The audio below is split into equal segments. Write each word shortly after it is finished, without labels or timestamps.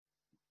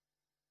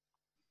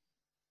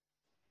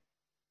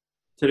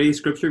Today's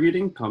scripture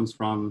reading comes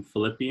from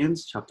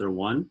Philippians chapter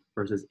 1,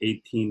 verses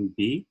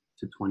 18b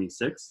to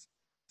 26.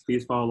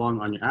 Please follow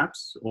along on your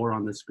apps or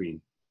on the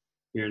screen.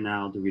 Hear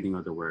now the reading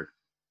of the word.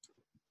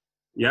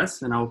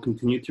 Yes, and I will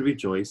continue to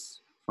rejoice,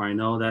 for I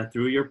know that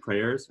through your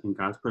prayers and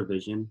God's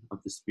provision of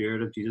the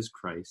Spirit of Jesus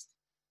Christ,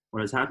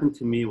 what has happened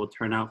to me will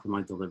turn out for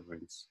my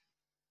deliverance.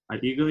 I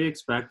eagerly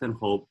expect and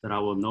hope that I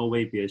will no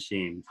way be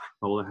ashamed,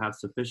 but will have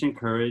sufficient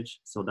courage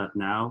so that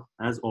now,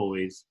 as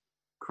always,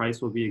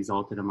 Christ will be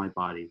exalted in my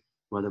body,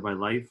 whether by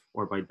life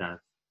or by death.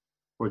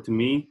 For to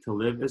me, to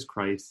live is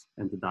Christ,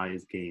 and to die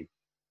is gain.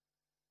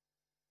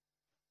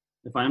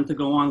 If I am to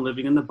go on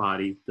living in the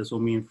body, this will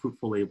mean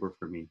fruitful labor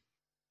for me.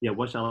 Yet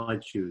what shall I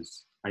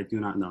choose? I do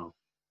not know.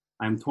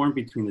 I am torn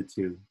between the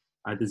two.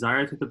 I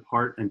desire to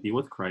depart and be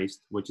with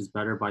Christ, which is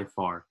better by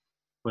far.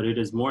 But it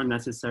is more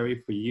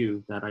necessary for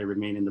you that I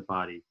remain in the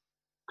body.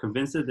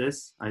 Convinced of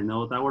this, I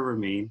know that I will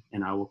remain,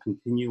 and I will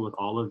continue with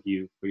all of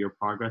you for your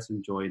progress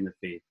and joy in the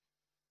faith,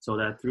 so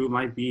that through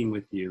my being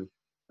with you,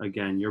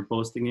 again, your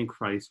boasting in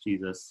Christ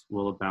Jesus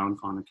will abound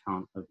on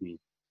account of me.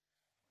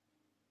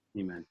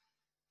 Amen.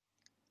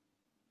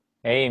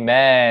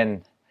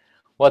 Amen.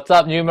 What's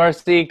up, New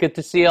Mercy? Good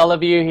to see all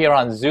of you here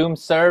on Zoom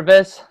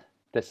service.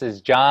 This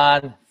is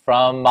John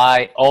from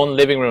my own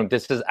living room.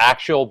 This is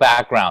actual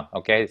background,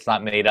 okay? It's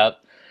not made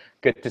up.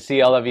 Good to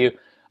see all of you.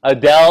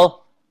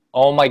 Adele,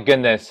 oh my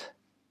goodness,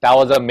 that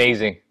was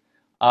amazing.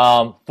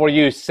 For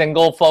you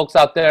single folks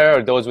out there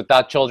or those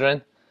without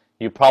children,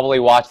 you probably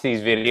watch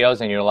these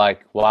videos and you're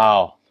like,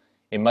 wow,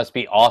 it must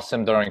be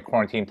awesome during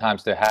quarantine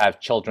times to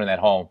have children at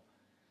home.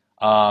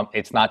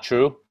 It's not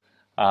true.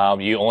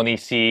 You only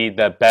see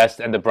the best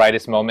and the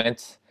brightest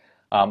moments.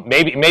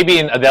 Maybe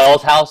in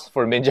Adele's house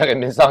for Minjung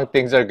and Minsung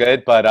things are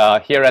good,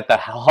 but here at the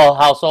Hall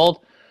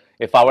household,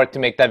 if I were to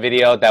make that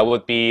video, that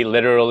would be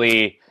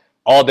literally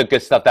all the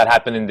good stuff that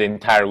happened in the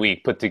entire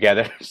week put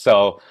together.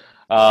 So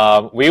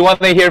we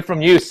want to hear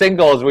from you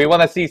singles. We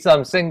want to see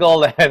some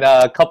single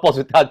and couples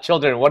without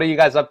children. What are you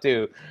guys up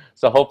to?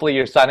 So hopefully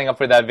you're signing up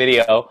for that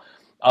video.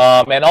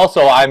 And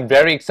also, I'm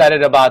very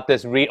excited about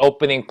this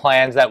reopening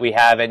plans that we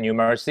have at New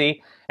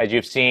Mercy. As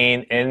you've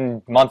seen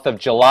in month of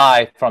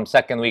July from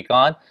second week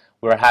on,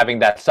 we're having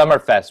that Summer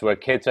Fest where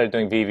kids are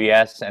doing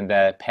VBS and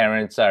the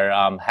parents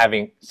are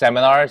having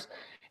seminars.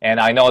 And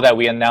I know that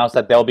we announced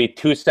that there'll be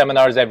 2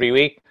 seminars every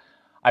week.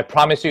 I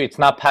promise you it's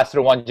not Pastor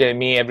Wonjae and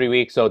me every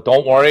week, so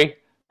don't worry,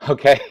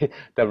 okay?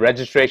 The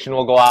registration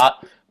will go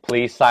out.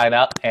 Please sign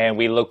up, and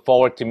we look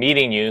forward to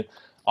meeting you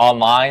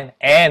online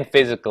and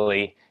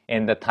physically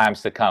in the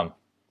times to come.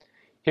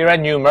 Here at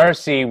New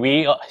Mercy,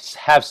 we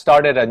have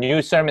started a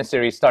new sermon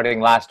series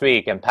starting last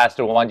week, and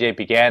Pastor Wonjae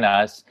began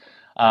us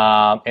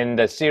in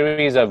the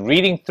series of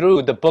reading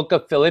through the book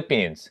of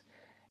Philippians.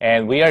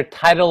 And we are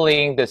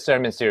titling the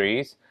sermon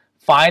series,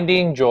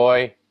 Finding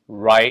Joy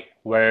Right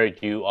Where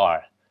You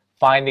Are.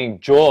 Finding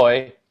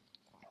joy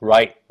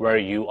right where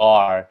you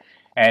are.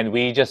 And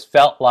we just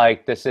felt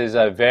like this is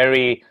a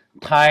very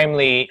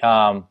timely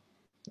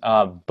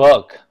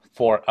book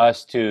for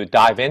us to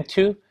dive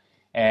into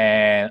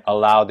and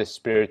allow the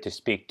Spirit to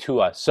speak to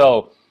us.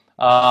 So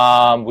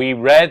we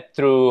read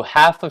through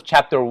half of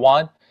chapter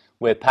 1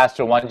 with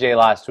Pastor Wonjae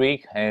last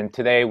week, and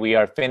today we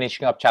are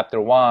finishing up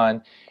chapter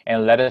 1,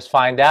 and let us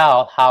find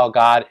out how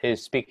God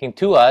is speaking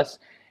to us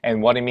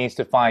and what it means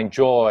to find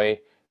joy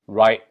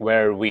right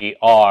where we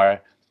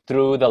are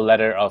through the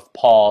letter of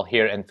Paul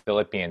here in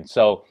Philippians.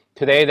 So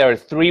today there are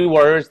 3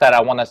 words that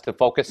I want us to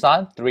focus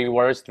on. 3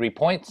 words, 3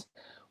 points.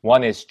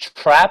 One is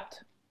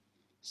trapped.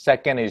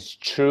 Second is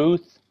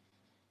truth.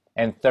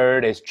 And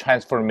third is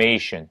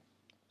transformation.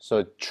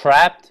 So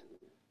trapped,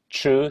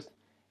 truth,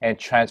 and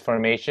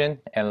transformation.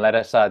 And let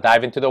us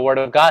dive into the Word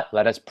of God.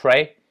 Let us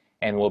pray,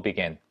 and we'll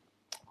begin.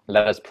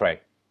 Let us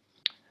pray.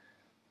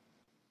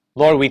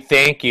 Lord, we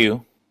thank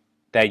you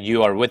that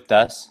you are with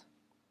us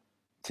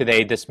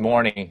today, this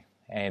morning.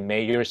 And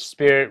may your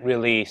Spirit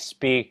really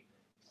speak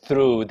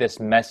through this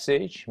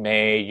message.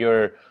 May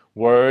your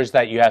words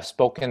that you have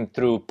spoken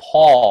through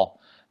Paul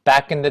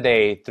back in the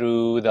day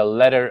through the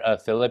letter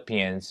of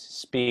Philippians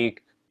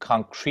speak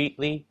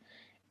concretely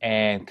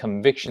and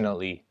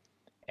convictionally,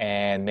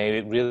 and may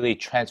it really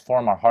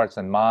transform our hearts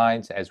and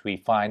minds as we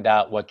find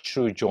out what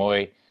true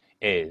joy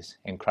is.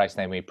 In Christ's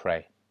name we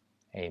pray.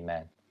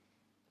 Amen.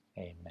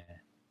 Amen.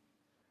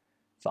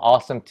 It's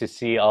awesome to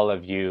see all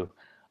of you.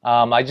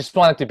 I just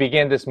wanted to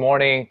begin this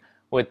morning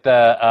with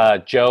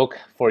the joke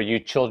for you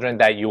children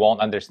that you won't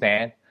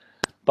understand,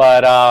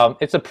 but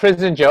it's a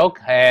prison joke,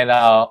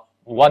 and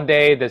one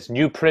day, this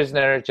new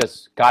prisoner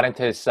just got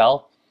into his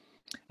cell,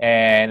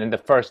 and in the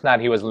first night,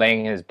 he was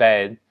laying in his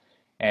bed,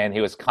 and he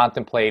was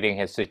contemplating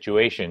his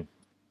situation,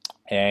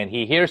 and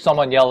he hears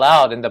someone yell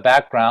out in the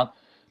background,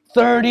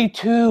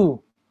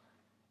 32!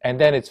 And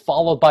then it's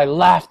followed by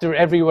laughter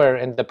everywhere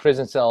in the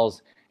prison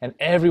cells, and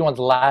everyone's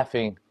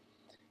laughing,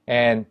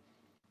 and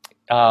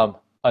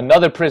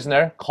another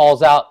prisoner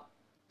calls out,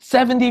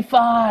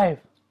 75!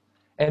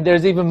 And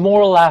there's even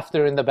more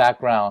laughter in the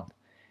background.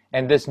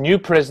 And this new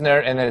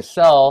prisoner in his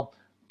cell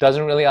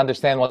doesn't really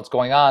understand what's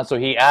going on. So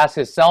he asks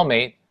his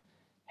cellmate,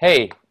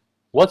 hey,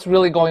 what's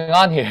really going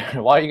on here?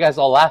 Why are you guys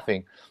all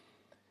laughing?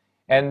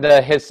 And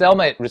his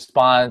cellmate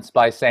responds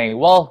by saying,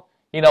 well,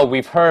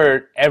 we've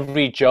heard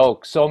every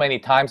joke so many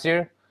times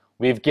here.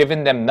 We've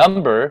given them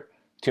number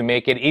to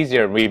make it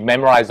easier. We've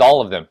memorized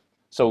all of them.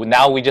 So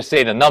now we just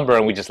say the number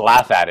and we just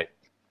laugh at it.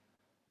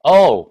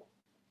 Oh,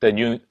 the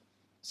new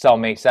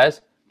cellmate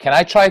says, can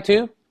I try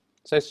too?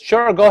 Says,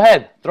 sure, go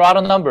ahead, throw out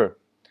a number.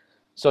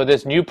 So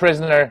this new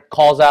prisoner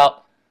calls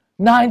out,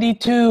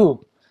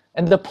 92,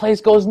 and the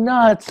place goes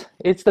nuts.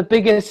 It's the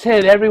biggest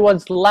hit.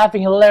 Everyone's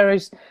laughing,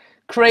 hilarious,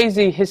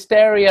 crazy,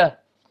 hysteria.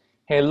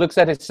 He looks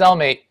at his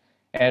cellmate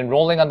and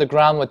rolling on the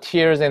ground with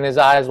tears in his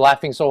eyes,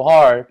 laughing so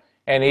hard,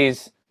 and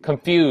he's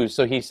confused.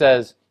 So he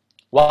says,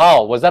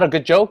 wow, was that a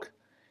good joke?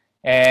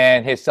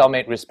 And his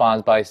cellmate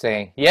responds by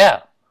saying,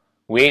 yeah,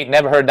 we ain't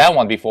never heard that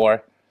one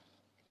before.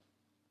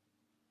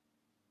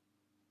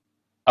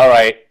 All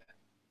right.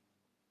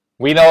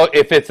 We know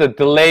if it's a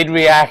delayed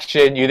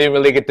reaction, you didn't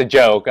really get the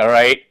joke, all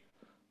right?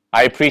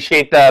 I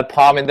appreciate the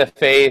palm in the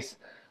face,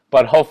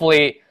 but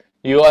hopefully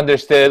you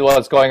understood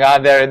what's going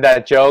on there in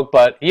that joke.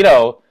 But,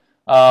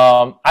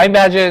 I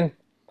imagine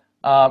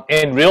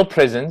in real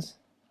prisons,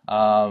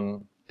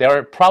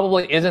 there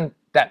probably isn't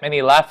that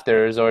many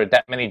laughters or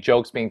that many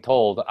jokes being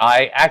told.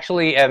 I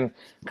actually am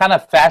kind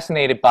of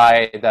fascinated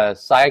by the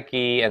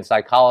psyche and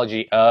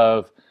psychology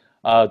of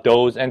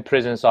those in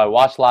prison. So I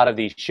watched a lot of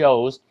these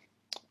shows,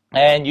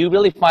 and you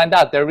really find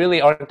out there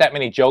really aren't that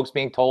many jokes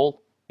being told.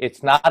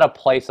 It's not a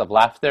place of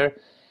laughter.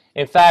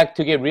 In fact,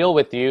 to get real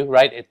with you,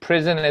 right,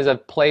 prison is a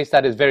place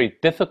that is very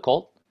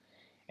difficult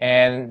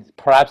and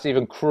perhaps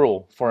even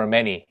cruel for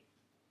many.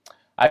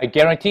 I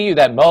guarantee you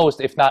that most,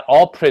 if not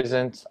all,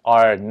 prisons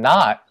are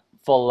not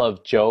full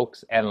of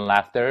jokes and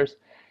laughters.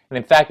 And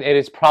in fact, it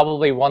is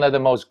probably one of the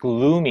most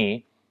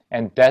gloomy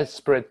and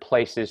desperate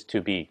places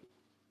to be.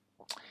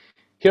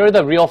 Here are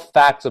the real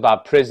facts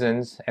about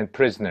prisons and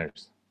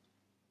prisoners.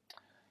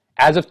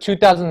 As of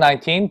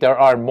 2019, there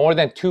are more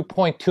than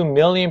 2.2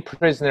 million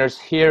prisoners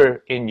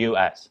here in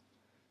US.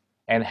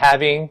 And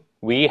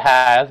we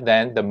have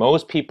then the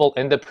most people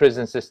in the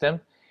prison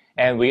system,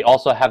 and we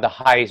also have the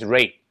highest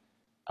rate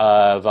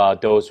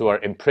of those who are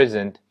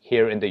imprisoned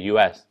here in the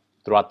US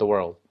throughout the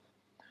world.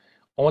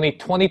 Only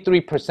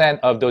 23%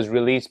 of those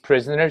released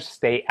prisoners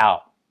stay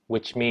out,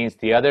 which means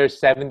the other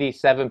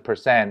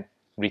 77%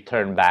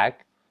 return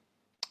back,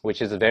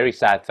 which is a very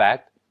sad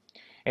fact.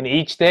 And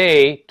each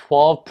day,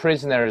 12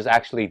 prisoners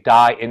actually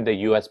die in the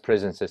US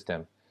prison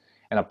system,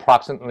 and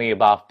approximately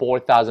about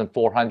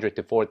 4,400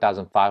 to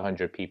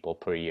 4,500 people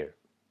per year.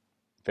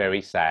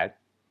 Very sad.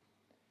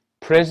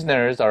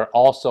 Prisoners are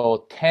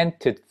also 10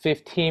 to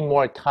 15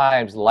 more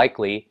times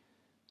likely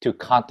to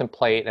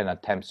contemplate and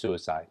attempt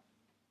suicide.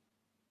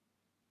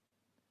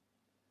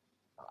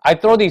 I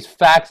throw these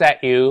facts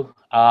at you.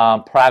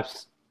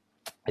 Perhaps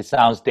it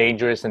sounds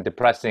dangerous and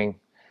depressing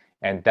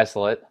and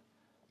desolate,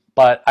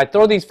 but I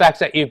throw these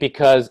facts at you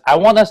because I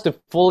want us to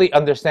fully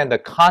understand the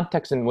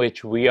context in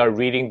which we are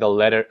reading the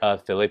letter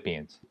of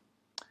Philippians.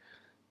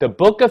 The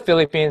book of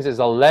Philippians is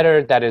a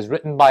letter that is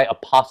written by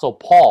Apostle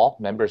Paul.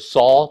 Remember,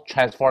 Saul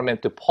transformed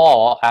into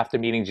Paul after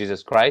meeting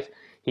Jesus Christ.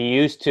 He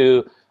used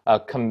to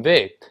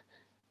convict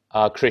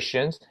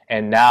Christians,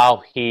 and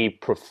now he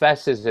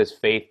professes his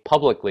faith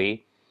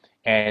publicly,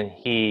 and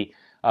he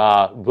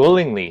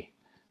willingly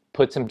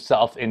puts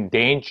himself in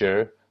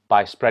danger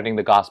by spreading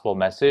the gospel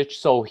message.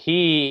 So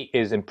he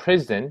is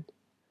imprisoned,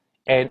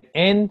 and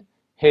in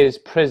his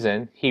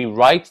prison, he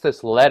writes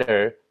this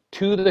letter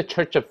to the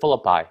church of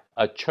Philippi,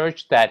 a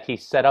church that he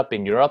set up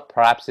in Europe.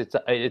 Perhaps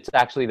it's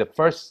actually the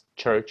first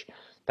church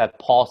that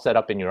Paul set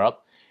up in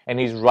Europe, and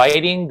he's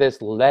writing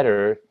this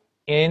letter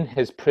in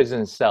his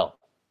prison cell.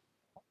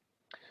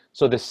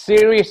 So the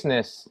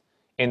seriousness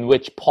in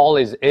which Paul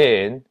is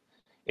in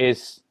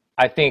is,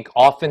 I think,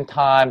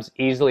 oftentimes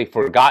easily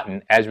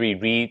forgotten as we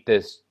read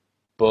this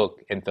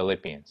book in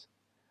Philippians.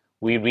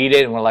 We read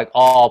it and we're like,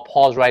 oh,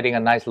 Paul's writing a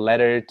nice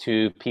letter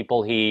to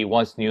people he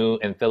once knew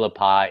in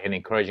Philippi and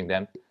encouraging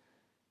them.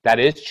 That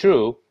is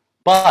true,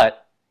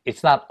 but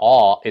it's not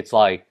all. It's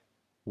like,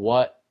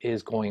 what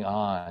is going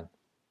on?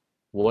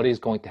 What is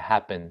going to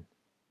happen?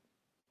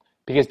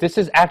 Because this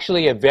is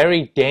actually a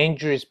very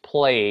dangerous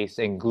place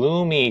and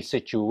gloomy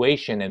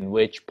situation in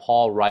which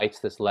Paul writes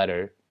this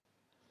letter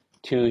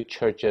to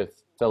Church of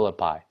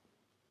Philippi.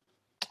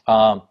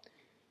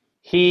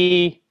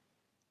 He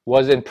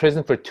was in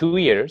prison for 2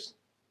 years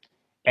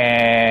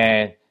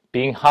and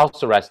being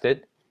house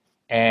arrested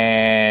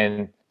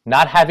and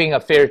not having a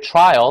fair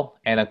trial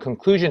and a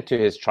conclusion to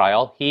his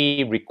trial.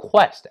 He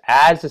requests,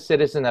 as a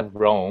citizen of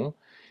Rome,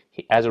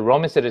 as a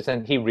Roman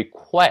citizen, he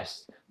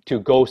requests to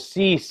go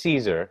see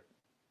Caesar,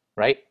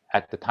 right?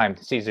 At the time,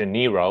 Caesar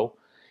Nero,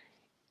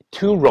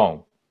 to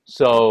Rome.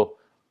 So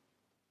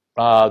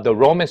the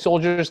Roman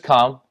soldiers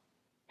come,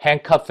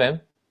 handcuff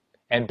him,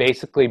 and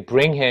basically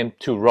bring him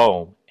to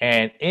Rome.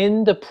 And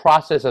in the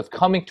process of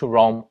coming to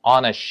Rome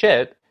on a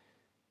ship,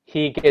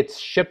 he gets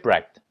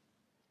shipwrecked.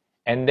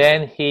 And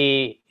then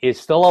he is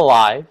still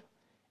alive,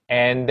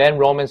 And then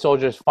Roman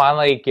soldiers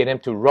finally get him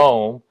to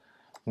Rome,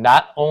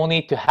 not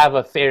only to have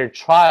a fair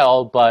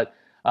trial, but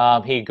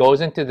he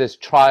goes into this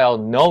trial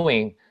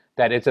knowing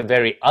that it's a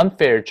very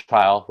unfair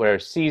trial where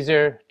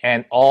Caesar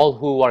and all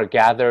who are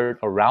gathered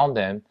around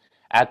him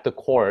at the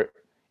court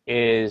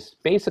is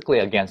basically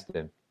against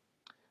him.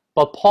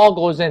 But Paul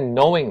goes in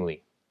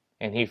knowingly,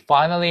 and he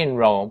finally in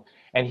Rome,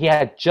 and he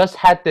had just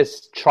had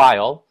this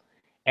trial,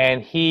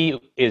 and he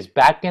is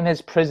back in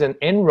his prison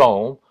in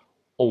Rome,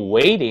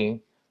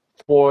 awaiting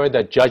for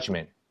the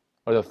judgment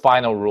or the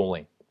final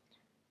ruling.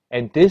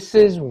 And this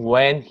is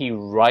when he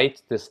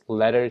writes this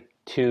letter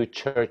to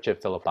Church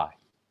of Philippi.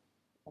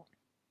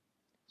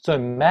 So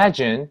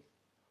imagine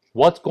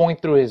what's going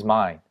through his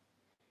mind.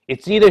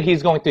 It's either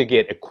he's going to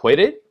get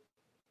acquitted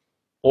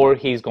or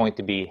he's going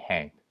to be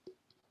hanged.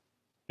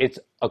 It's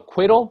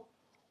acquittal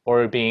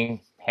or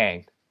being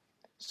hanged.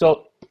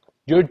 So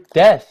your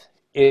death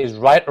is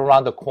right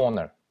around the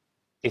corner.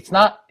 It's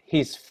not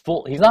he's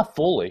not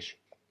foolish.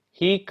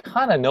 He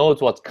kind of knows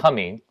what's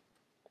coming.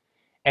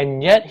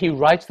 And yet he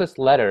writes this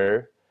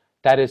letter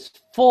that is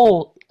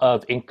full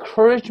of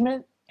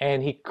encouragement,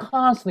 and he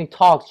constantly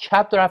talks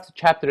chapter after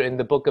chapter in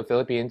the book of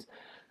Philippians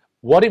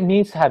what it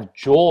means to have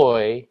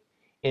joy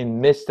in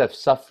midst of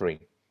suffering.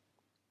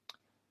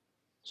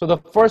 So the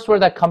first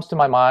word that comes to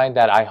my mind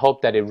that I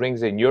hope that it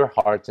rings in your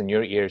hearts and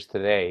your ears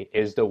today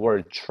is the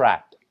word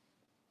trapped.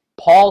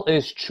 Paul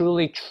is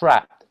truly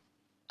trapped.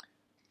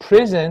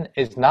 Prison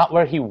is not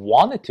where he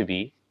wanted to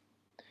be.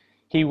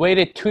 He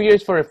waited 2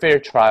 years for a fair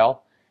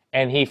trial,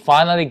 and he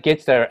finally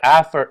gets there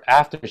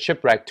after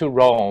shipwreck to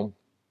Rome,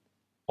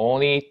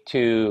 only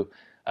to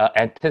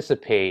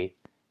anticipate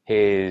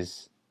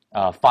his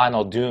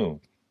final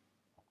doom.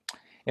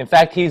 In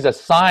fact, he's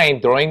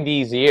assigned during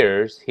these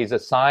years, he's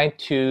assigned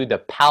to the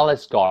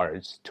palace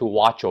guards to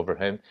watch over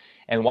him.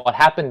 And what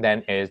happened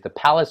then is the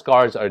palace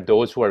guards are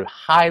those who are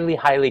highly,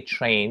 highly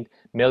trained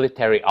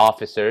military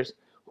officers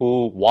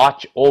who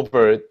watch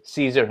over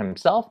Caesar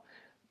himself.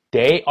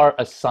 They are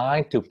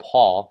assigned to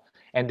Paul,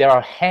 and they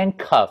are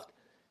handcuffed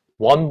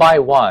one by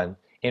one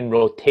in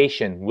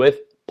rotation with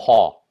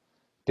Paul.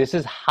 This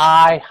is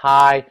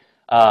high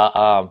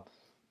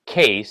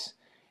case,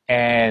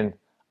 and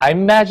I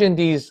imagine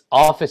these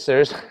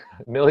officers,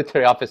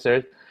 military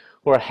officers,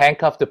 who are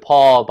handcuffed to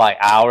Paul by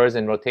hours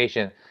in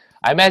rotation.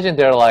 I imagine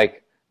they're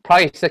like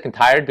probably sick and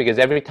tired because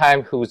every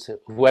time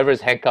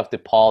whoever's handcuffed to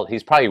Paul,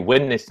 he's probably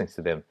witnessing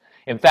to them.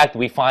 In fact,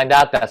 we find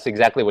out that's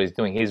exactly what he's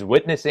doing. He's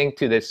witnessing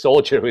to this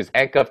soldier who's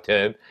handcuffed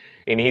to him,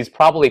 and he's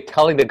probably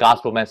telling the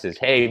gospel message.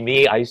 Hey,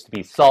 me, I used to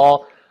be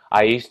Saul.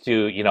 I used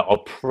to,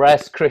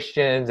 oppress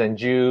Christians and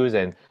Jews,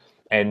 and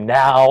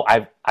now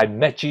I've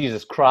met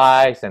Jesus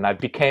Christ, and I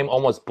became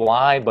almost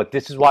blind. But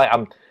this is why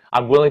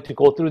I'm willing to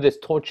go through this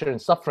torture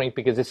and suffering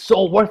because it's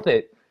so worth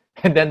it.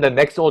 And then the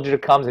next soldier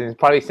comes and he's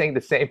probably saying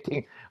the same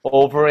thing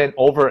over and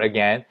over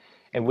again.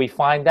 And we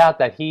find out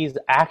that he's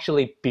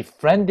actually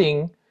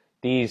befriending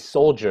these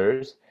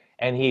soldiers,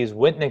 and he's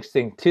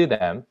witnessing to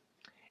them,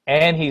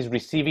 and he's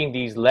receiving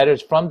these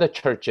letters from the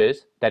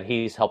churches that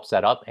he's helped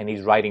set up, and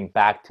he's writing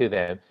back to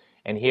them.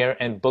 And here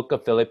in book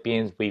of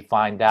Philippians, we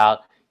find out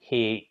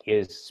he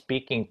is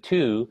speaking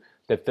to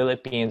the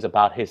Philippians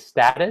about his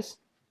status,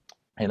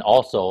 and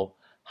also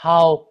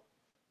how,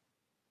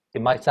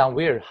 it might sound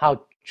weird,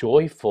 how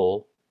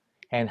joyful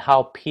and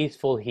how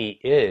peaceful he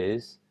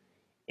is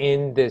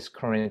in this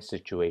current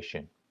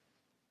situation.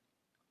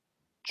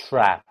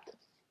 Trapped.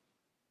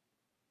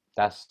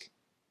 That's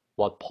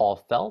what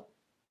Paul felt,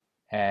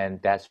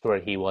 and that's where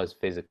he was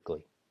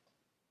physically.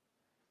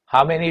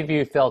 How many of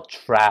you felt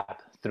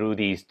trapped through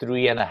these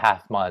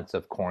 3.5 months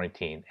of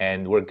quarantine,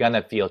 and we're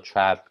gonna feel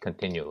trapped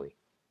continually?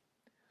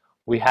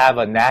 We have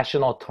a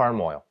national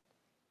turmoil,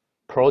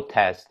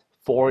 protest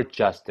for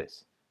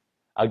justice,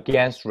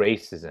 against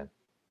racism,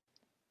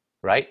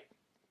 right?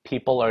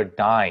 People are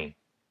dying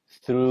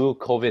through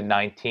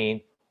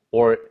COVID-19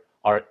 or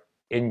our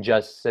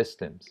unjust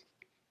systems.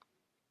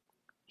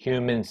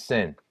 Human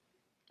sin.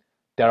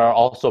 There are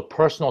also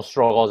personal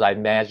struggles I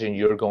imagine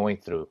you're going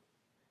through,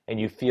 and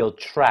you feel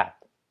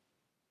trapped.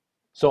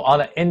 So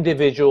on an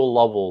individual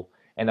level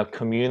and a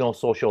communal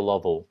social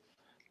level,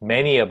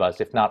 many of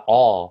us, if not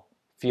all,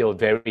 feel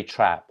very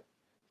trapped.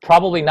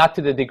 Probably not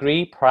to the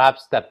degree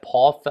perhaps that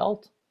Paul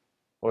felt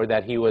or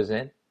that he was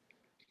in,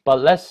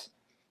 but let's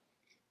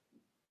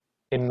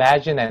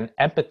imagine and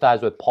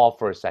empathize with Paul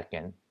for a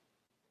second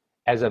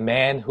as a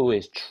man who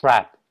is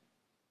trapped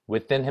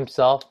within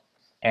himself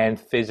and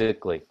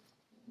physically.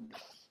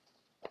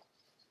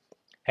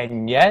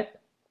 And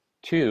yet,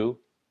 too,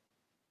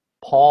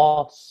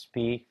 Paul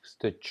speaks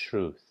the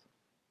truth.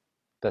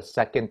 The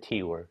second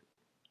T word,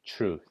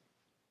 truth.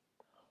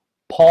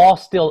 Paul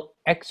still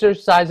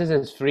exercises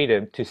his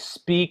freedom to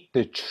speak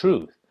the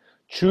truth.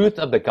 Truth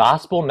of the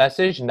gospel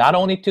message, not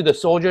only to the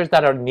soldiers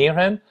that are near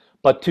him,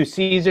 but to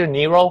Caesar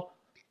Nero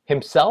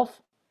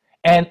himself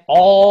and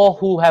all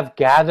who have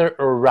gathered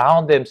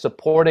around him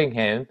supporting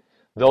him,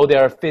 though they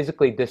are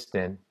physically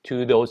distant,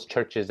 to those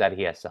churches that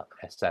he has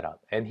set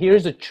up. And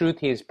here's the truth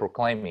he is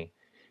proclaiming.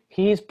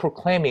 He is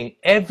proclaiming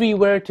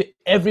everywhere to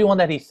everyone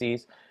that he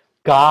sees,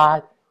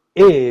 God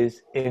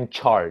is in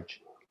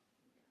charge.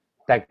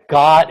 That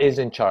God is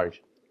in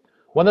charge.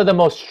 One of the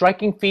most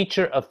striking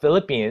features of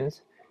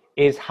Philippians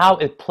is how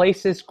it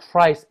places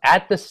Christ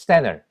at the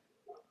center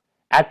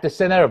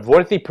of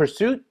worthy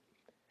pursuit,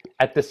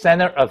 at the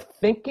center of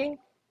thinking,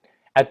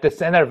 at the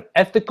center of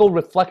ethical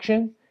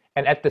reflection,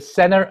 and at the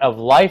center of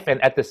life,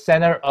 and at the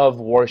center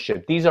of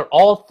worship. These are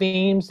all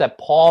themes that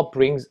Paul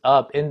brings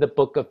up in the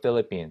book of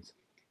Philippians.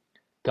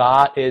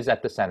 God is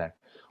at the center.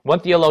 One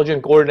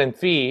theologian, Gordon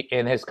Fee,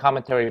 in his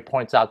commentary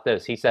points out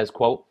this. He says,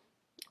 quote,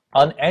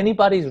 on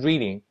anybody's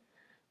reading,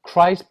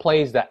 Christ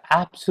plays the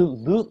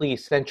absolutely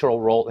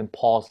central role in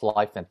Paul's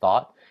life and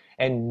thought,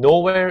 and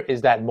nowhere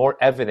is that more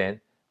evident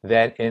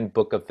than in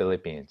book of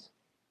Philippians.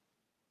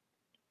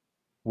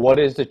 What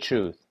is the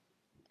truth?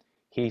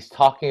 He's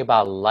talking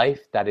about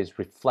life that is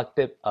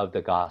reflective of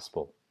the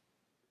gospel.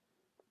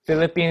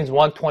 Philippians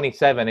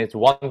 1:27, it's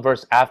one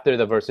verse after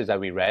the verses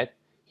that we read.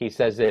 He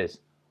says this,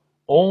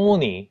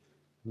 only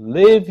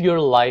live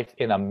your life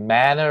in a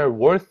manner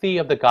worthy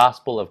of the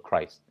gospel of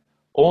Christ.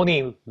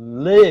 Only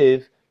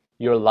live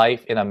your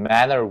life in a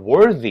manner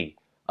worthy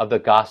of the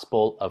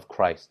gospel of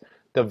Christ.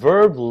 The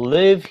verb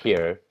live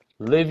here,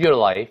 live your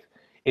life,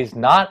 is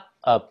not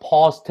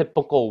Paul's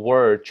typical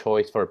word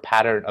choice for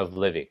pattern of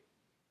living.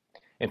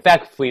 In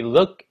fact, if we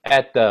look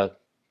at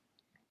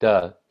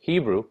the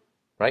Hebrew,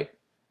 right,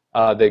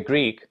 the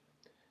Greek,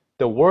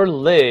 the word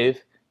live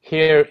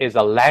here is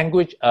a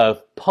language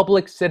of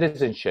public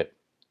citizenship.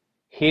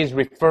 He's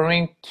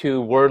referring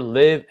to word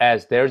live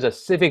as there's a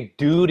civic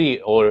duty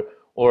or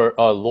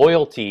a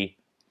loyalty,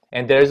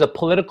 and there's a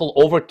political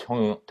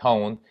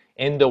overtone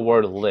in the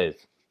word live.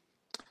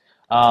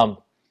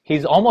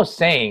 He's almost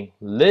saying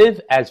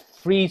live as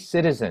free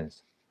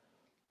citizens,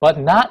 but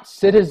not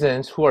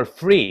citizens who are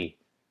free,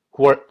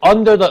 who are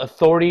under the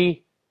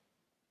authority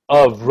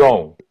of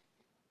Rome.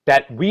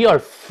 That we are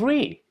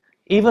free,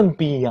 even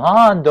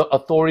beyond the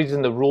authorities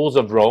and the rules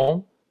of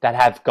Rome that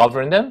have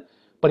governed them.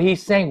 But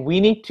he's saying we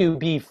need to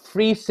be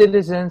free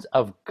citizens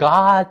of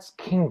God's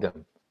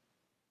kingdom,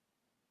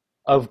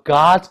 of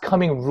God's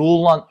coming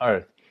rule on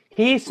earth.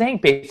 He's saying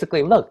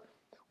basically, look,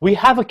 we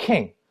have a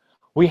king,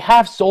 we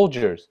have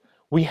soldiers,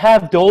 we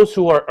have those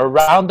who are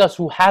around us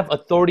who have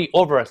authority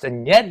over us.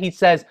 And yet he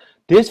says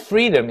this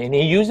freedom, and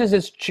he uses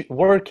his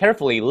word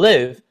carefully,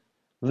 live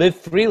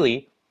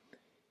freely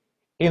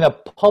in a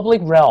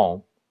public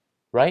realm,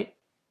 right?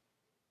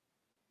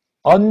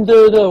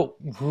 Under the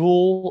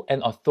rule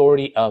and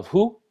authority of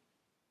who?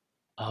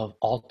 Of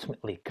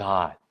ultimately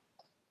God.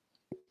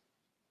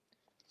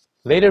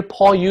 Later,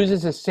 Paul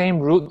uses the same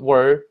root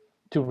word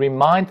to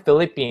remind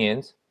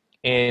Philippians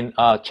in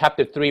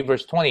chapter 3,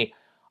 verse 20,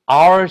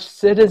 our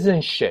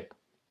citizenship,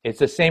 it's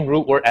the same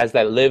root word as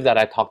that live that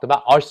I talked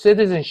about. Our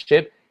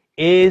citizenship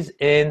is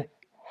in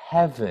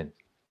heaven.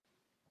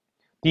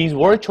 These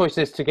word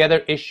choices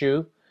together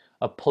issue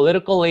a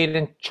political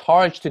laden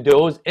charge to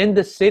those in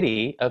the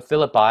city of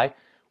Philippi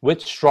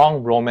with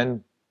strong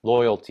Roman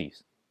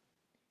loyalties.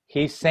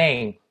 He's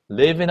saying,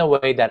 live in a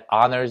way that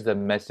honors the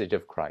message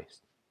of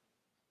Christ.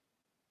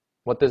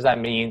 What does that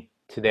mean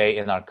today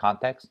in our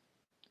context?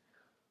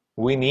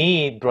 We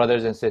need,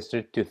 brothers and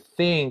sisters, to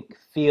think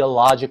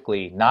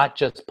theologically, not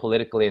just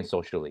politically and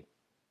socially.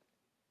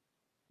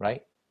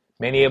 Right?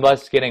 Many of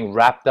us getting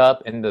wrapped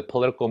up in the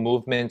political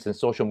movements and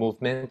social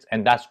movements,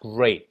 and that's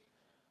great.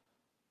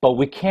 But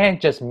we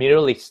can't just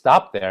merely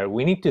stop there.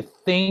 We need to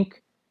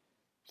think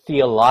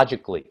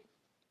theologically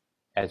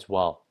as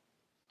well.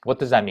 What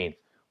does that mean?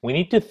 We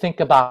need to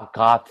think about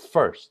God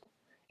first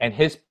and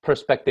his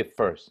perspective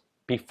first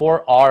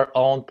before our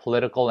own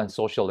political and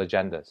social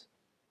agendas.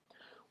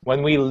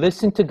 When we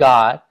listen to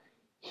God,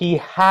 he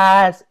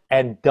has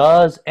and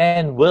does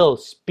and will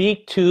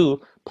speak to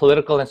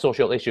political and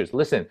social issues.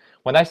 Listen,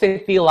 when I say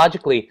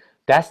theologically,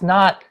 that's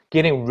not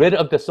getting rid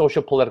of the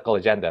social political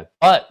agenda.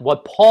 But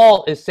what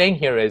Paul is saying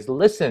here is,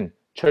 listen,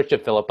 Church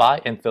of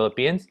Philippi and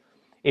Philippians,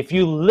 if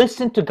you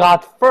listen to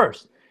God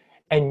first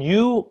and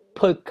you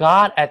put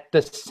God at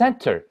the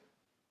center,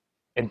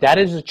 and that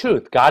is the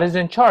truth, God is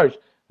in charge,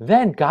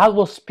 then God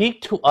will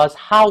speak to us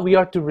how we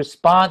are to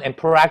respond and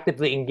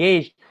proactively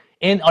engage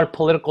in our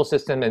political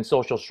system and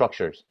social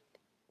structures.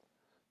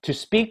 To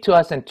speak to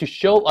us and to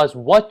show us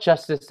what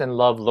justice and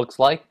love looks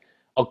like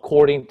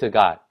according to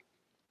God.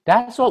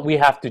 That's what we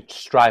have to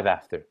strive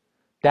after.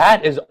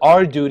 That is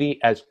our duty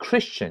as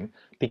Christian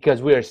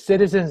because we are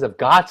citizens of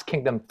God's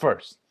kingdom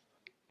first.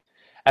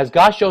 As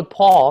God showed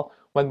Paul,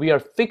 when we are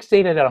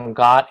fixated on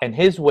God and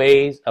his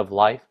ways of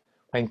life,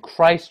 when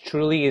Christ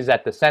truly is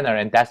at the center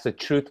and that's the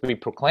truth we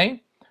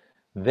proclaim,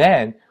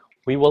 then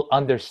we will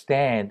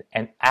understand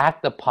and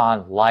act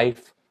upon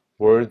life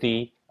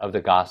worthy of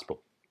the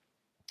gospel,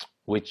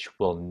 which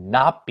will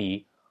not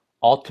be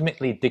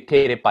ultimately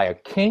dictated by a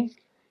king.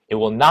 It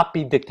will not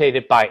be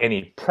dictated by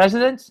any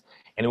presidents,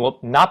 and it will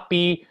not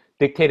be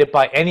dictated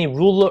by any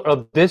ruler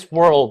of this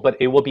world, but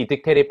it will be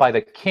dictated by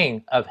the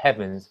King of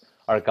heavens,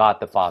 our God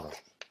the Father.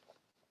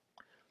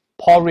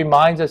 Paul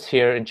reminds us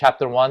here in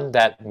chapter 1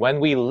 that when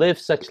we live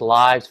such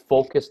lives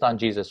focused on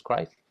Jesus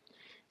Christ,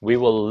 we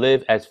will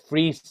live as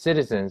free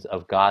citizens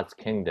of God's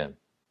kingdom.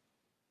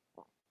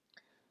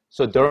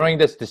 So during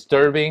this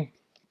disturbing,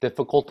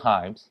 difficult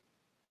times,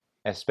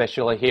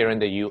 especially here in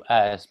the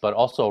US, but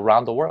also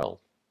around the world,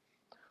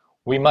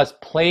 we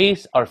must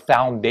place our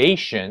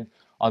foundation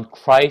on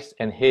Christ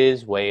and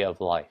His way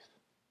of life.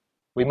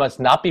 We must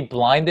not be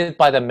blinded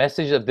by the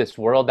message of this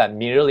world that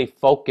merely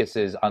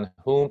focuses on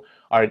whom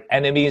our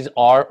enemies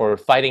are or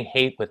fighting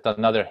hate with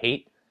another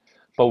hate,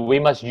 but we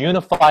must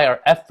unify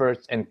our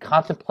efforts in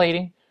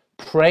contemplating,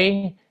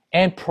 praying,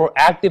 and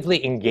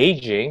proactively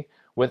engaging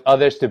with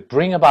others to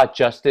bring about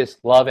justice,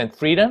 love, and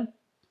freedom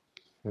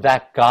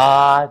that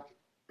God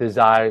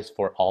desires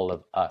for all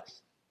of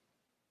us.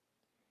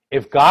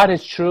 If God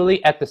is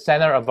truly at the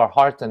center of our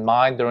hearts and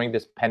mind during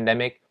this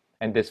pandemic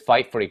and this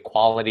fight for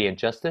equality and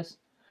justice,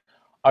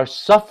 our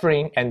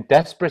suffering and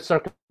desperate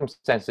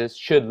circumstances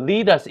should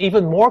lead us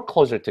even more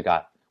closer to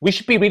God. We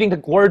should be reading the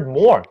Word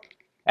more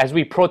as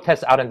we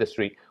protest out in the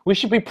street. We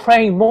should be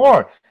praying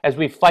more as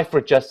we fight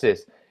for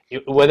justice,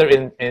 whether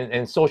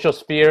in social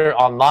sphere,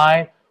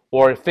 online,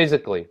 or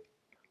physically.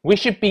 We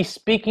should be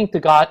speaking to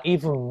God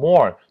even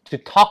more to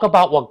talk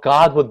about what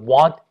God would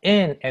want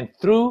in and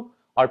through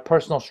our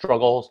personal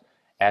struggles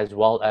as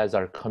well as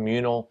our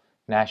communal,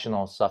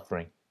 national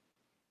suffering.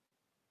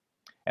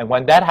 And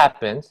when that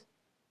happens,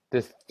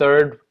 this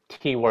third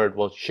key word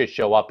should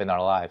show up in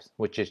our lives,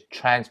 which is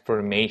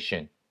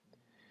transformation.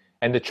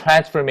 And the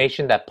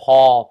transformation that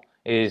Paul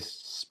is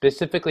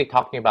specifically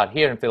talking about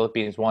here in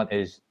Philippians 1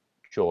 is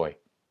joy.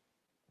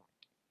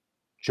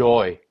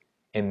 Joy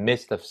in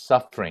midst of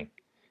suffering.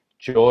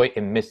 Joy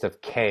in midst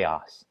of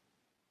chaos.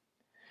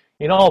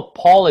 You know,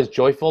 Paul is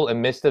joyful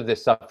in midst of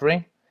this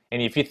suffering.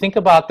 And if you think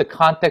about the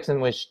context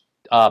in which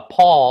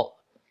Paul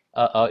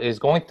is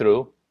going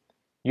through,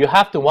 you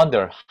have to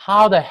wonder,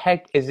 how the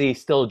heck is he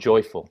still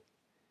joyful?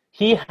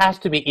 He has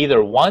to be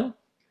either one,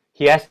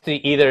 he has to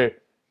either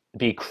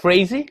be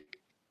crazy,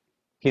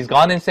 he's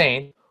gone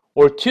insane,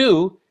 or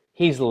two,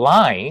 he's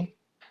lying,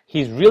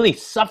 he's really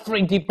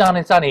suffering deep down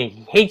inside, and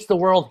he hates the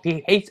world,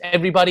 he hates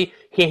everybody,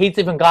 he hates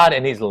even God,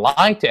 and he's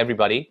lying to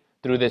everybody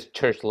through this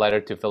church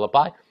letter to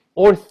Philippi.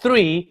 Or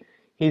three,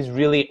 he's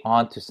really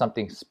on to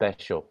something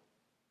special.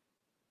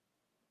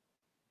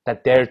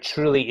 That there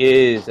truly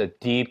is a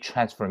deep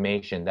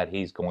transformation that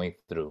he's going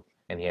through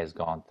and he has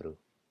gone through.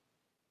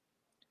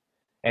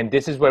 And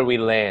this is where we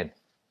land.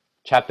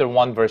 Chapter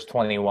 1, verse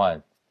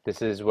 21.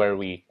 This is where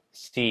we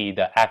see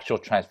the actual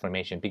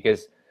transformation,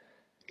 because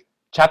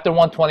chapter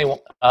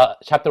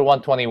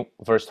 120,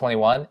 verse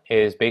 21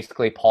 is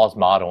basically Paul's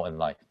motto in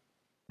life,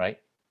 right?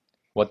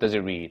 What does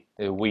it read?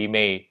 We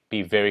may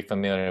be very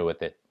familiar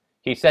with it.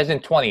 He says in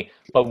 20,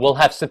 but we'll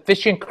have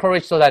sufficient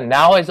courage so that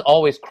now as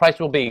always Christ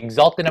will be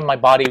exalted in my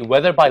body,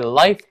 whether by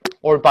life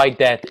or by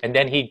death. And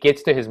then he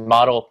gets to his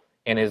motto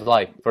in his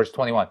life. Verse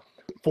 21,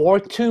 for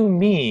to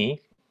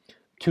me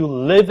to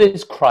live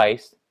is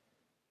Christ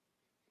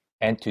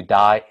and to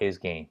die is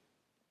gain.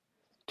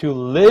 To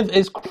live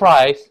is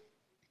Christ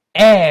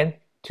and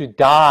to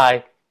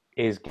die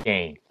is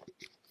gain.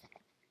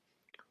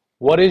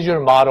 What is your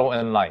motto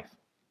in life?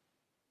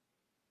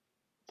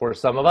 For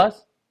some of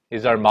us,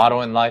 is our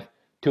motto in life,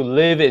 to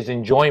live is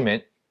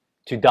enjoyment,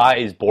 to die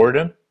is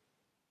boredom.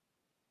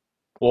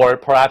 Or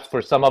perhaps for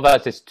some of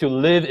us, it's to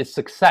live is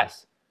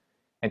success,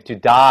 and to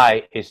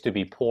die is to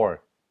be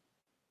poor.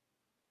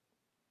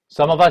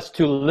 Some of us,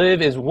 to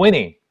live is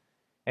winning,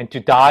 and to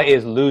die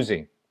is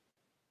losing.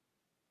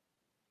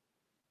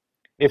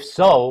 If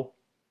so,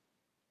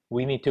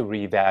 we need to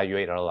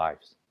reevaluate our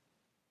lives,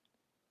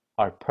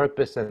 our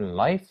purpose in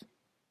life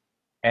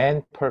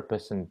and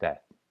purpose in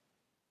death.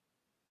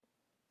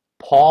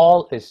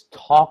 Paul is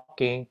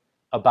talking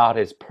about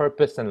his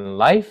purpose in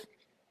life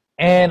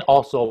and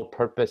also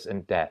purpose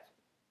in death.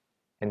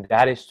 And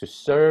that is to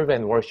serve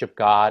and worship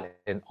God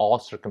in all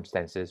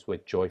circumstances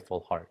with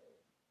joyful heart.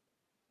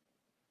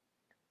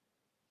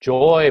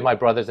 Joy, my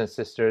brothers and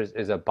sisters,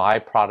 is a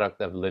byproduct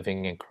of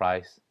living in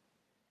Christ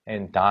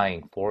and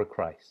dying for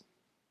Christ.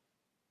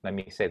 Let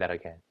me say that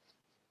again.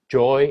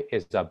 Joy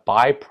is a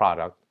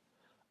byproduct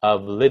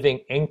of living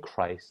in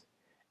Christ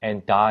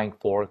and dying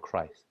for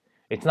Christ.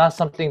 It's not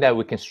something that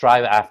we can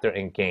strive after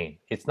and gain.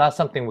 It's not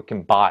something we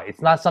can buy.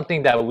 It's not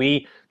something that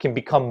we can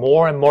become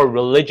more and more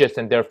religious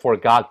and therefore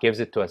God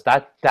gives it to us.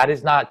 That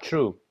is not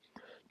true.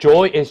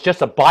 Joy is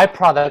just a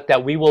byproduct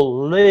that we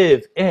will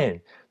live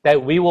in,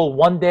 that we will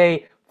one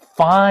day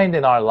find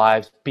in our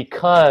lives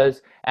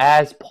because,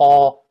 as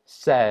Paul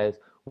says,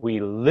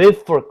 we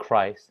live for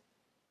Christ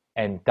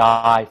and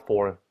die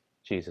for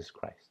Jesus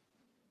Christ.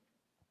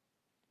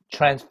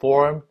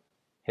 Transform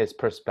his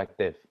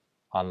perspective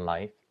on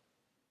life,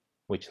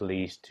 which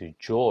leads to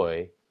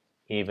joy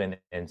even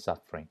in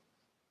suffering.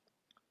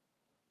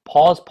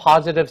 Paul's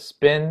positive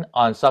spin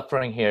on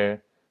suffering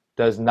here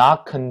does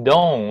not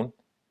condone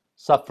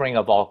suffering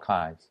of all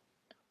kinds,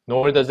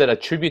 nor does it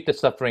attribute the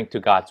suffering to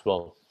God's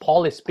will.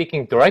 Paul is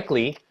speaking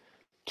directly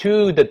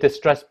to the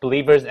distressed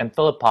believers in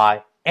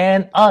Philippi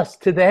and us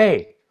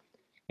today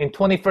in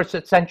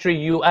 21st century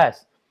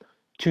US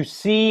to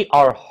see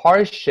our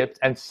hardships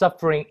and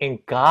suffering in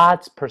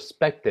God's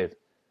perspective,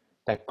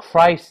 that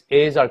Christ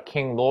is our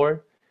King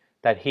Lord,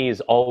 that He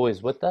is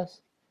always with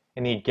us,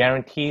 and He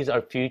guarantees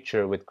our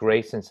future with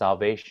grace and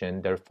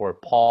salvation. Therefore,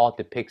 Paul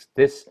depicts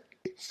this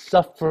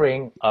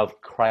suffering of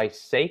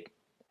Christ's sake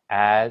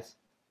as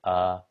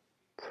a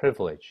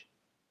privilege.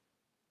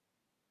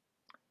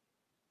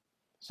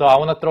 So I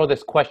want to throw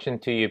this question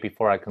to you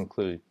before I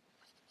conclude.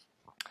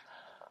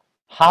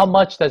 How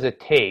much does it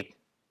take?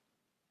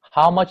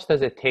 How much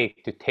does it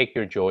take to take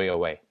your joy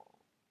away?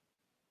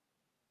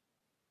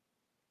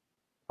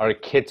 Are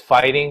kids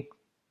fighting?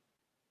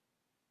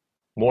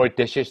 More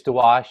dishes to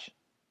wash?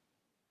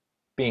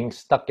 Being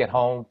stuck at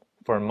home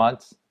for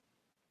months?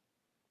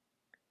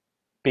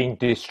 Being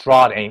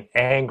distraught and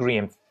angry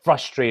and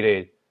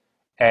frustrated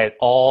at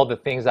all the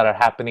things that are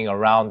happening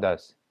around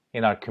us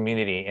in our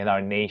community, in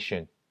our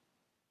nation?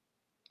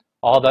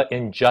 All the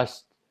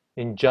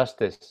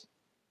injustice,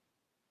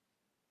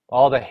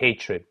 all the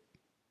hatred.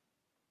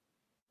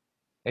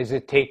 Is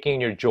it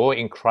taking your joy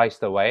in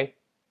Christ away?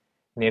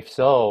 And if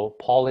so,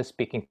 Paul is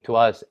speaking to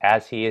us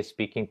as he is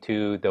speaking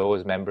to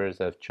those members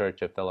of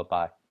Church of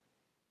Philippi.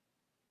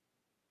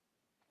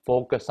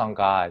 Focus on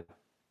God.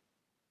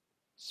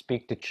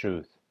 Speak the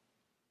truth.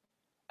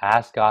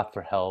 Ask God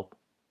for help.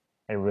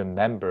 And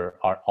remember,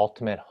 our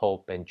ultimate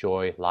hope and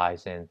joy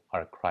lies in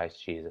our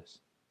Christ Jesus.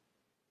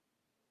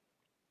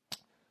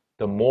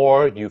 The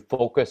more you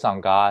focus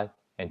on God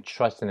and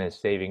trust in His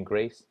saving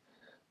grace,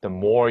 the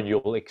more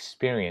you'll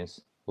experience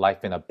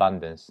life in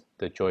abundance,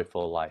 the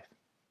joyful life.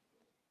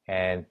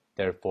 And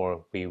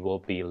therefore, we will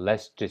be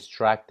less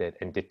distracted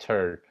and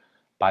deterred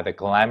by the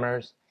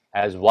glamours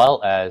as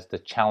well as the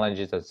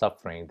challenges and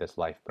suffering this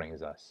life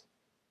brings us.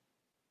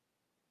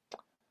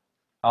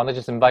 I want to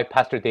just invite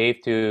Pastor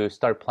Dave to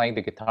start playing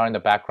the guitar in the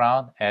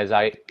background as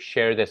I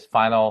share this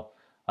final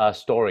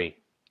story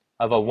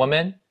of a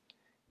woman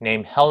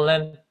named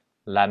Helen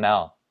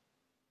Lamel.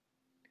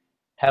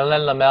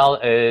 Helen Lamel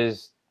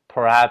is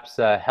perhaps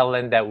a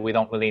Helen that we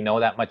don't really know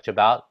that much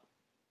about,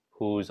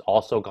 who's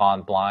also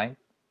gone blind.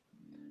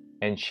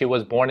 And she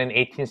was born in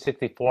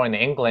 1864 in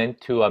England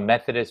to a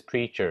Methodist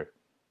preacher.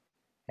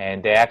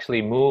 And they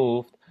actually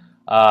moved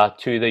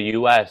to the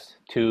U.S.,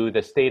 to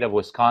the state of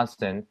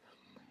Wisconsin,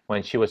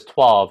 when she was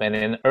 12. And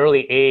in an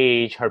early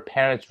age, her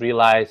parents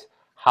realized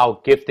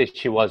how gifted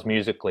she was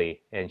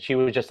musically. And she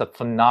was just a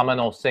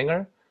phenomenal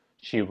singer.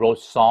 She wrote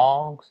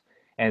songs.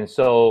 And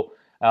so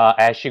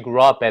as she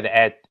grew up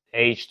at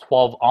age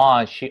 12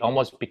 on, she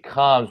almost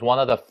becomes one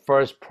of the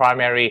first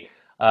primary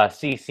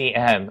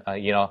CCM,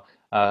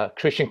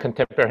 Christian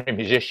contemporary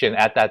musician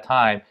at that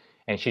time.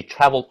 And she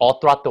traveled all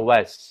throughout the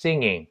West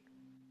singing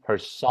her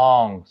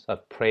songs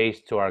of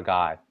praise to our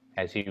God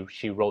as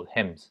she wrote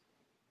hymns.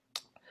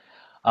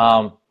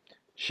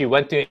 She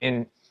went to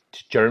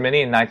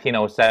Germany in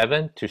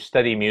 1907 to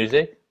study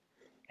music.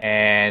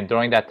 And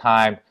during that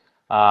time,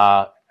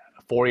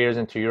 4 years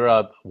into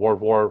Europe,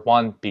 World War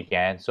I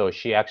began. So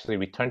she actually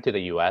returned to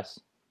the U.S.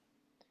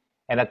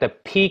 And at the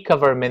peak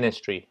of her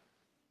ministry,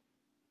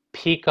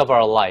 peak of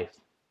our life,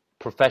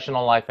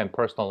 professional life and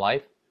personal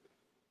life,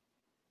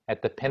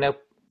 at the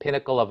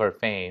pinnacle of her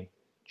fame,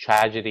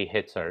 tragedy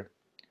hits her.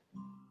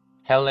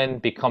 Helen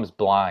becomes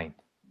blind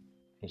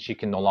and she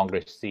can no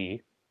longer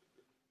see.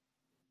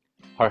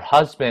 Her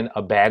husband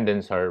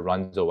abandons her,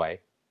 runs away.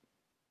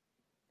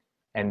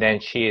 And then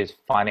she is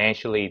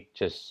financially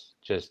just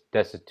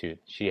destitute.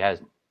 She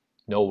has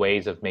no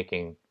ways of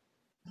making,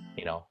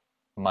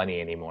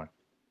 money anymore.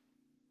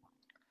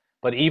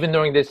 But even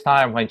during this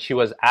time, when she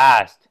was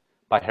asked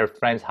by her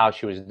friends how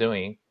she was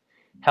doing,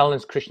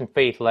 Helen's Christian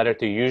faith led her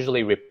to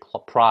usually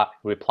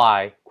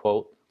reply,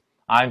 quote,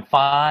 "I'm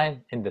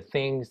fine in the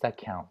things that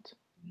count.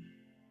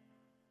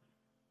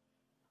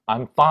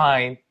 I'm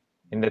fine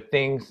in the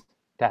things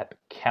that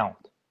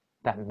count,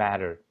 that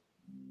matter."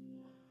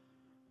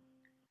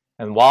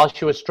 And while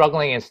she was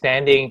struggling and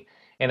standing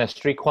in a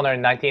street corner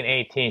in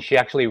 1918, she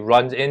actually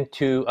runs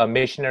into a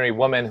missionary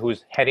woman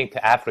who's heading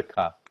to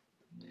Africa.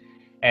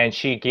 And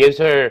she gives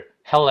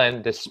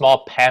Helen this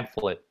small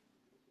pamphlet.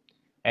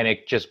 And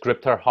it just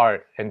gripped her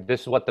heart. And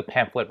this is what the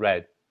pamphlet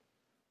read.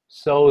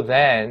 "So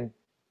then,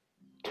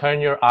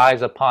 turn your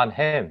eyes upon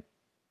Him.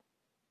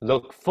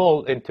 Look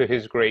full into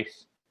His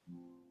grace.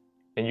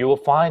 And you will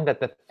find that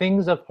the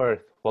things of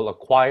earth will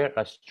acquire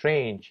a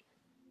strange,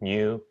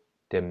 new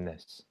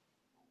dimness."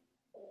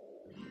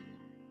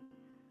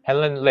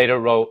 Helen later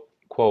wrote,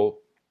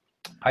 quote,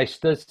 "I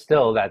stood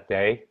still that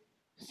day,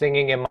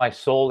 singing in my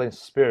soul and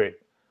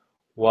spirit,"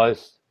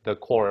 was the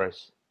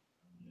chorus,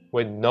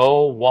 "with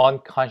no one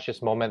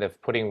conscious moment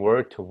of putting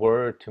word to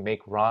word to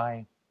make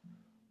rhyme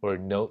or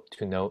note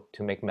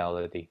to make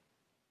melody."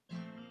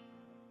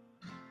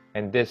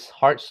 And this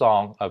heart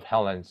song of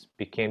Helen's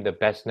became the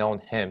best known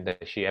hymn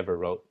that she ever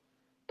wrote,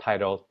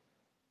 titled,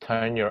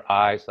 "Turn Your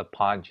Eyes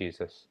Upon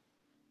Jesus."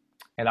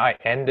 And I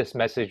end this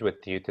message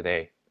with you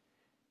today,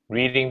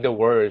 reading the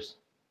words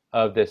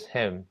of this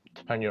hymn,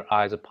 "Turn Your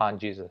Eyes Upon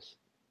Jesus."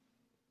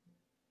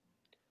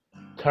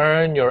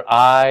 Turn your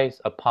eyes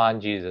upon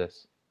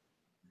Jesus.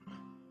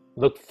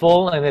 Look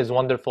full in his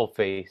wonderful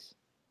face,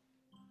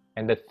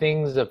 and the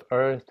things of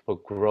earth will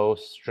grow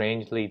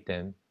strangely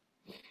dim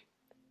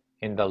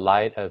in the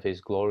light of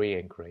his glory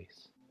and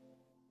grace.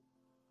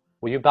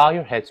 Will you bow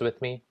your heads with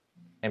me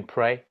and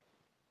pray?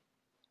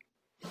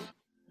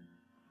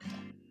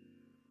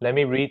 Let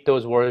me read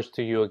those words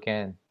to you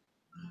again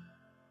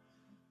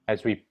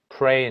as we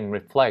pray and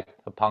reflect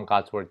upon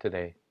God's word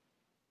today.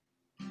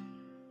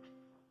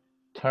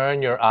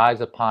 Turn your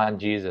eyes upon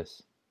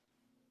Jesus.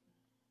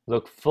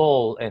 Look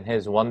full in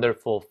his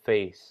wonderful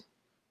face,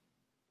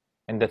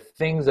 and the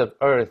things of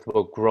earth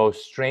will grow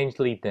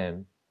strangely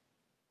dim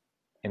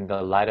in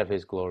the light of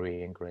his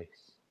glory and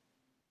grace.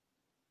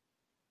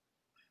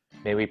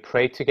 May we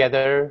pray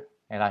together,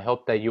 and I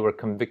hope that you were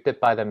convicted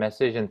by the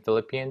message in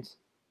Philippians,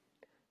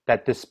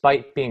 that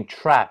despite being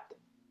trapped,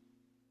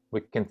 we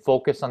can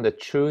focus on the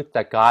truth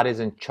that God is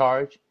in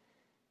charge,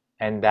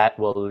 and that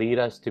will lead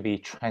us to be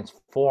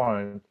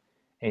transformed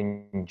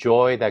in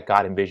joy that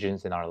God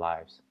envisions in our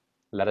lives.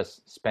 Let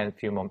us spend a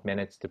few more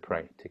minutes to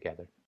pray together.